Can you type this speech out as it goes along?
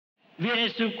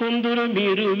వేసుకుందురు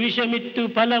మీరు విషమిత్తు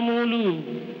ఫలములు.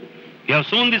 You have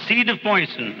sown the seed of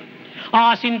poison.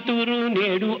 ఆశింతురు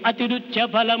నేడు అతిరుచ్య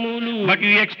ఫలములు. But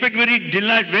you expect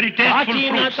very tasteful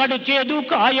fruits. కడు చేదు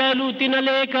కాయలు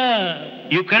తినలేక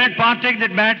You cannot partake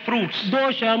the bad fruits.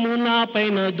 దోషము నా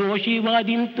పైన దోషి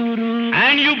వాదింతురు.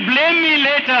 And you blame me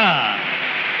later.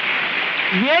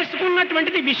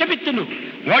 వేసుకున్నటువంటిది విషవిత్తులు.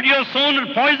 What you have sown are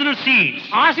poisonous seeds.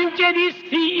 ఆశించేది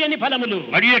తీయని ఫలములు.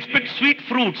 But you expect sweet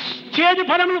fruits. చేదు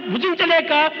ఫలములు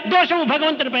భుజించలేక దోషము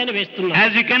భగవంతుని పైన వేస్తున్నారు.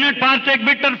 As you cannot partake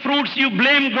bitter fruits, you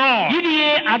blame God. ఇది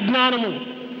అజ్ఞానము.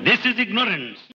 This is ignorance.